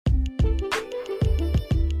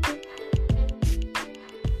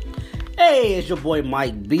Hey, it's your boy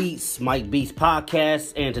Mike Beats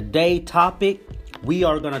Podcast, and today's topic, we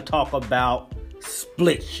are going to talk about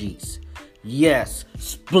split sheets. Yes,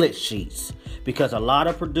 split sheets, because a lot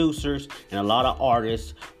of producers and a lot of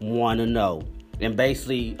artists want to know. And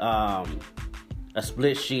basically, a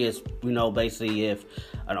split sheet is, basically if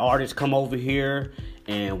an artist come over here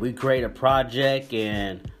and we create a project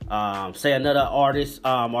and say another artist,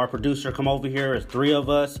 our producer come over here, it's three of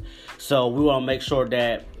us. So we want to make sure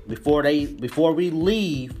that before we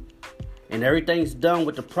leave and everything's done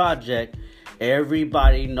with the project,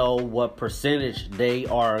 everybody know what percentage they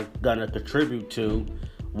are gonna contribute to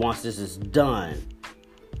once this is done.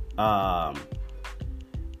 And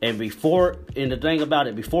the thing about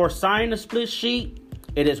it, before signing a split sheet,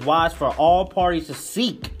 it is wise for all parties to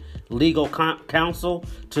seek legal counsel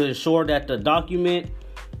to ensure that the document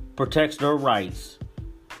protects their rights.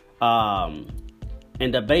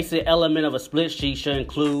 And the basic element of a split sheet should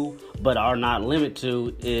include, but are not limited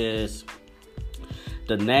to, is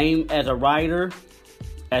the name as a writer,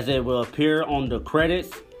 as it will appear on the credits,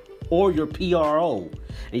 or your PRO.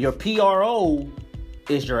 And your PRO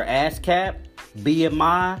is your ASCAP,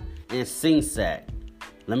 BMI, and SINSAC.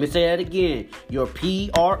 Let me say that again. Your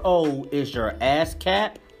PRO is your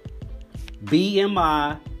ASCAP,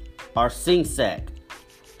 BMI, or SINSAC.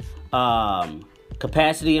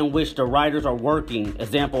 Capacity in which the writers are working,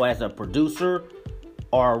 example as a producer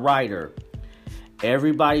or a writer.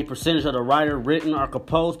 Everybody percentage of the writer written or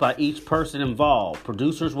composed by each person involved.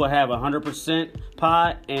 Producers will have 100%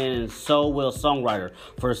 pie, and so will songwriter.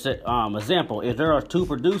 For example, if there are two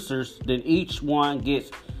producers, then each one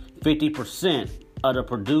gets 50% of the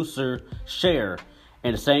producer share,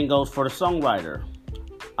 and the same goes for the songwriter.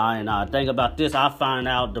 And think about this, I find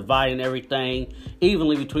out dividing everything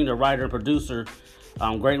evenly between the writer and producer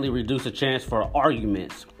greatly reduce the chance for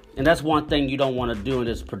arguments. And that's one thing you don't want to do in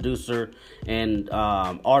this producer and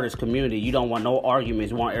artist community. You don't want no arguments.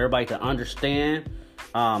 You want everybody to understand.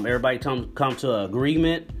 Everybody come to an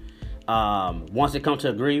agreement. Once they come to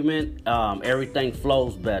agreement, everything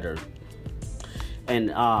flows better. And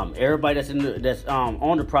everybody that's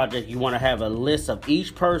on the project, you want to have a list of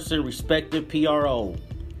each person respective PRO.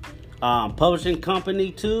 Publishing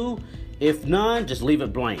company too. If none, just leave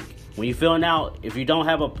it blank. When you're filling out, if you don't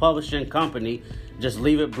have a publishing company, just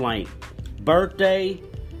leave it blank. Birthday,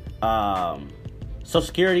 social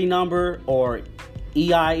security number, or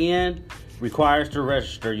EIN requires to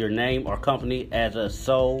register your name or company as a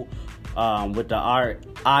sole with the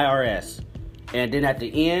IRS. And then at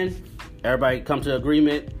the end, everybody comes to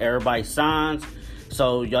agreement, everybody signs,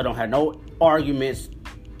 so y'all don't have no arguments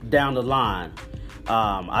down the line.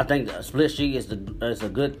 I think a split sheet is a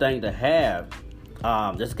good thing to have.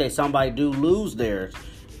 Just in case somebody do lose theirs,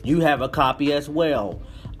 you have a copy as well.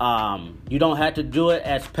 You don't have to do it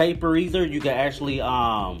as paper either. You can actually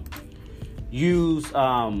use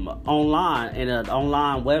online, and an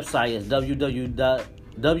online website is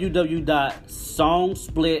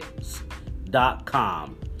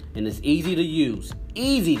www.songsplits.com, and it's easy to use.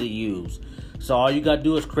 So all you gotta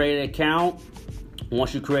do is create an account.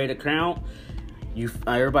 Once you create an account,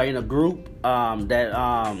 everybody in a group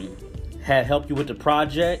that had helped you with the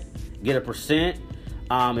project get a percent.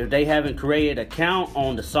 If they haven't created an account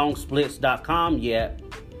on the songsplits.com yet,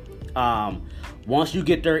 once you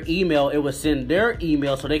get their email, it will send their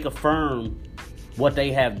email so they confirm what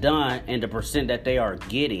they have done and the percent that they are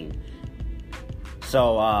getting.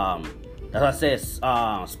 So as I said,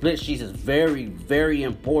 split sheets is very, very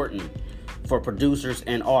important for producers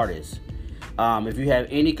and artists. If you have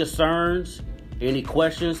any concerns, any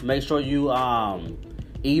questions, make sure you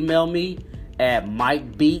email me at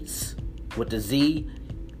MikeBeats with the Z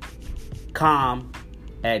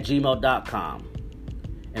com@gmail.com,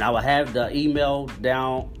 and I will have the email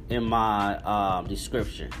down in my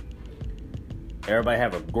description. Everybody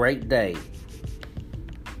have a great day.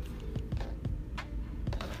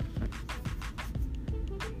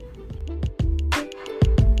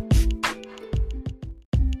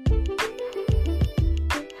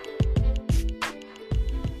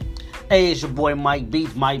 Hey, it's your boy Mike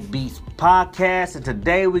Beats Podcast, and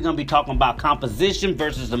today we're going to be talking about composition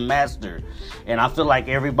versus the master. And I feel like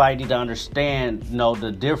everybody need to understand,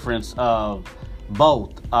 the difference of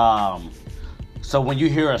both. So when you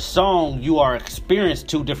hear a song, you are experiencing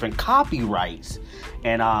two different copyrights.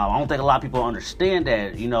 And I don't think a lot of people understand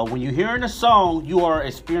that. When you're hearing a song, you are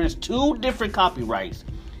experiencing two different copyrights.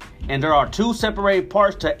 And there are two separated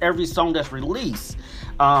parts to every song that's released.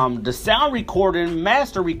 The sound recording,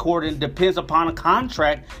 master recording depends upon a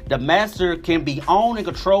contract. The master can be owned and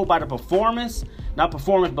controlled by the performing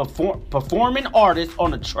artist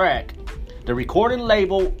on the track. The recording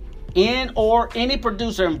label in or any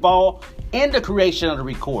producer involved in the creation of the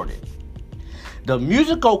recording. The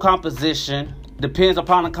musical composition depends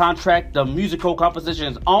upon the contract. The musical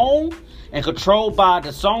composition is owned and controlled by the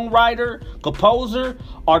songwriter, composer,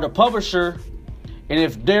 or the publisher. And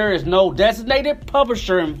if there is no designated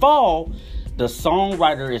publisher involved, the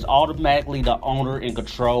songwriter is automatically the owner and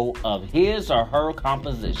control of his or her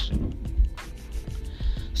composition.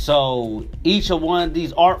 So each of one of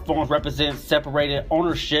these art forms represents separated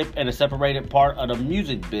ownership and a separated part of the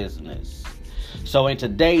music business. So in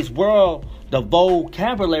today's world, the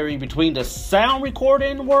vocabulary between the sound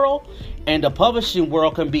recording world and the publishing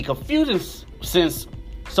world can be confusing, since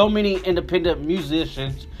so many independent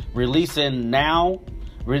musicians releasing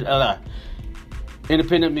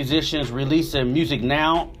music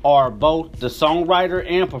now are both the songwriter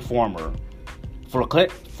and performer. For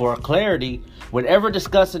clarity, whenever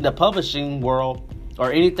discussing the publishing world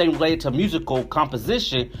or anything related to musical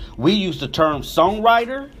composition, we use the term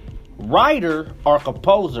songwriter, writer, or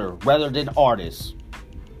composer rather than artist.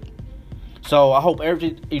 So I hope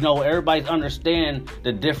everybody's understand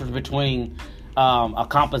the difference between a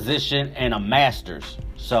composition and a master's.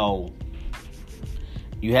 So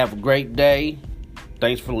you have a great day.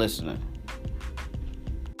 Thanks for listening.